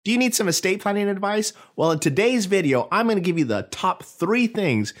Do you need some estate planning advice? Well, in today's video, I'm going to give you the top 3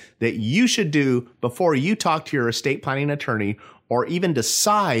 things that you should do before you talk to your estate planning attorney or even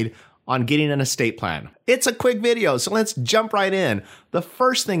decide on getting an estate plan. It's a quick video, so let's jump right in. The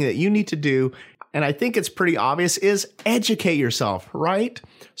first thing that you need to do, and I think it's pretty obvious, is educate yourself, right?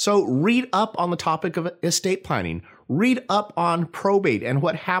 So read up on the topic of estate planning. Read up on probate and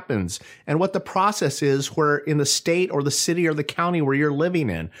what happens and what the process is where in the state or the city or the county where you're living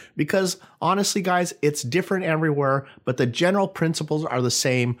in. Because honestly, guys, it's different everywhere, but the general principles are the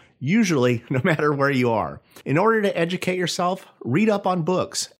same, usually no matter where you are. In order to educate yourself, read up on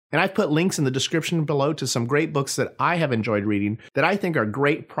books. And I've put links in the description below to some great books that I have enjoyed reading that I think are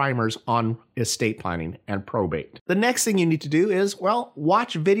great primers on estate planning and probate. The next thing you need to do is, well,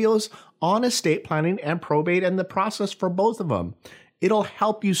 watch videos on estate planning and probate and the process for both of them. It'll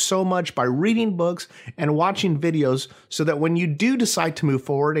help you so much by reading books and watching videos so that when you do decide to move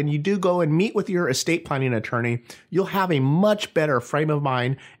forward and you do go and meet with your estate planning attorney, you'll have a much better frame of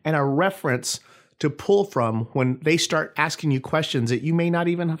mind and a reference to pull from when they start asking you questions that you may not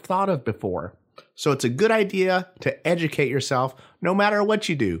even have thought of before. So it's a good idea to educate yourself no matter what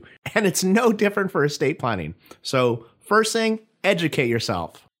you do. And it's no different for estate planning. So first thing, educate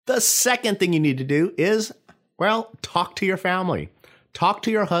yourself. The second thing you need to do is, well, talk to your family. Talk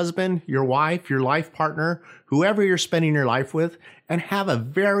to your husband, your wife, your life partner, whoever you're spending your life with, and have a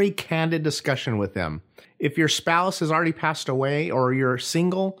very candid discussion with them. If your spouse has already passed away or you're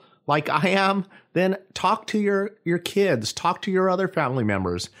single, like I am, then talk to your kids, talk to your other family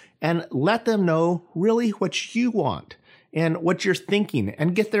members, and let them know really what you want and what you're thinking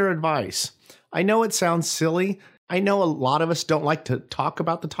and get their advice. I know it sounds silly. I know a lot of us don't like to talk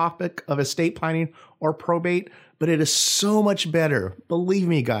about the topic of estate planning or probate, but it is so much better. Believe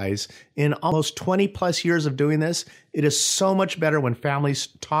me, guys, in almost 20 plus years of doing this, it is so much better when families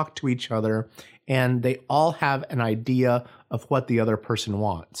talk to each other and they all have an idea of what the other person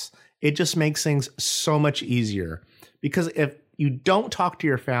wants. It just makes things so much easier. Because if you don't talk to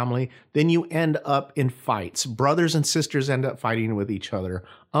your family, then you end up in fights. Brothers and sisters end up fighting with each other.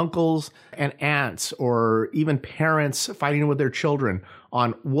 Uncles and aunts or even parents fighting with their children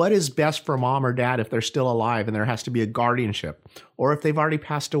on what is best for mom or dad if they're still alive and there has to be a guardianship. Or if they've already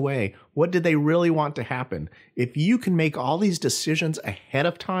passed away, what did they really want to happen? If you can make all these decisions ahead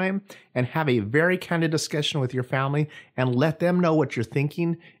of time and have a very candid discussion with your family and let them know what you're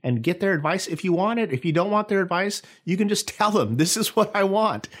thinking and get their advice if you want it. If you don't want their advice, you can just tell them, this is what I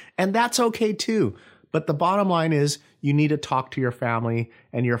want. And that's okay too. But the bottom line is you need to talk to your family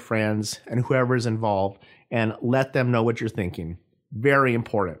and your friends and whoever is involved and let them know what you're thinking. Very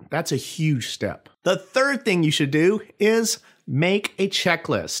important. That's a huge step. The third thing you should do is make a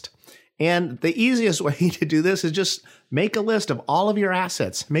checklist. And the easiest way to do this is just make a list of all of your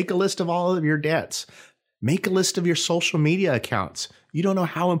assets. Make a list of all of your debts. Make a list of your social media accounts. You don't know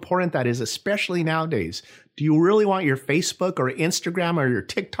how important that is, especially nowadays. Do you really want your Facebook or Instagram or your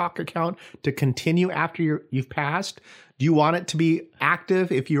TikTok account to continue after you've passed? Do you want it to be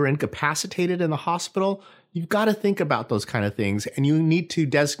active if you're incapacitated in the hospital? You've got to think about those kind of things, and you need to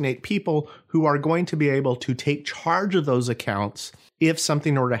designate people who are going to be able to take charge of those accounts if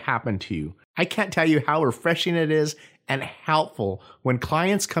something were to happen to you. I can't tell you how refreshing it is and helpful when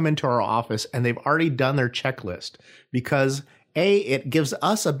clients come into our office and they've already done their checklist, because it gives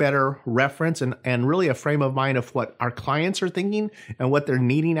us a better reference and really a frame of mind of what our clients are thinking and what they're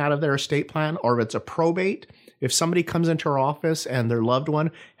needing out of their estate plan, or if it's a probate. If somebody comes into our office and their loved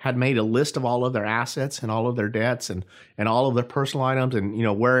one had made a list of all of their assets and all of their debts and all of their personal items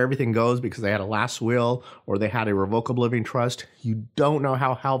and where everything goes because they had a last will or they had a revocable living trust, you don't know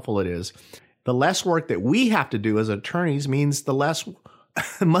how helpful it is. The less work that we have to do as attorneys means the less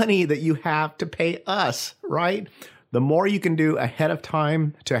money that you have to pay us, right? The more you can do ahead of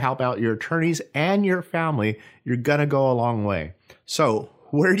time to help out your attorneys and your family, you're going to go a long way. So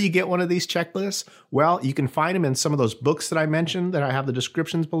where do you get one of these checklists? Well, you can find them in some of those books that I mentioned that I have the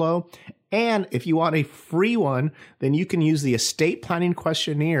descriptions below. And if you want a free one, then you can use the estate planning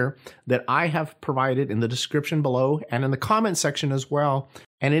questionnaire that I have provided in the description below and in the comment section as well.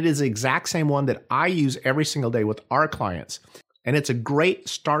 And it is the exact same one that I use every single day with our clients. And it's a great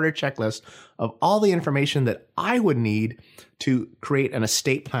starter checklist of all the information that I would need to create an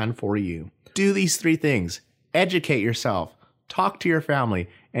estate plan for you. Do these 3 things. Educate yourself, talk to your family,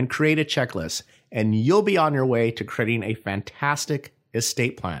 and create a checklist. And you'll be on your way to creating a fantastic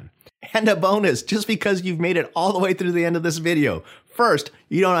estate plan. And a bonus, just because you've made it all the way through the end of this video. First,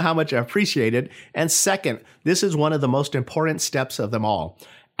 you don't know how much I appreciate it. And second, this is one of the most important steps of them all.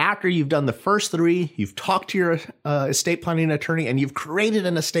 After you've done the first three, you've talked to your estate planning attorney, and you've created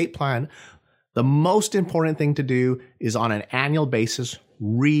an estate plan, the most important thing to do is on an annual basis,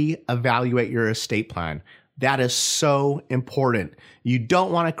 reevaluate your estate plan. That is so important. You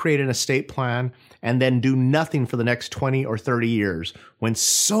don't want to create an estate plan and then do nothing for the next 20 or 30 years when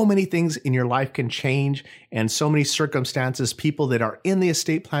so many things in your life can change and so many circumstances. People that are in the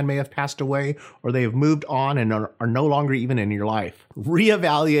estate plan may have passed away or they have moved on and are no longer even in your life.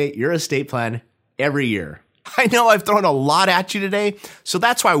 Reevaluate your estate plan every year. I know I've thrown a lot at you today, so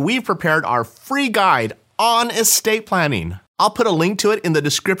that's why we've prepared our free guide on estate planning. I'll put a link to it in the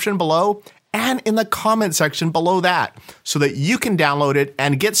description below and in the comment section below that so that you can download it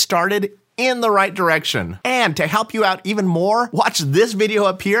and get started in the right direction. And to help you out even more, watch this video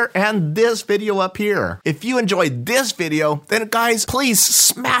up here and this video up here. If you enjoyed this video, then guys, please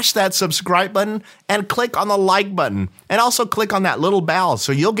smash that subscribe button and click on the like button. And also click on that little bell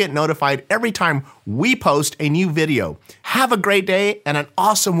so you'll get notified every time we post a new video. Have a great day and an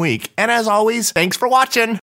awesome week. And as always, thanks for watching.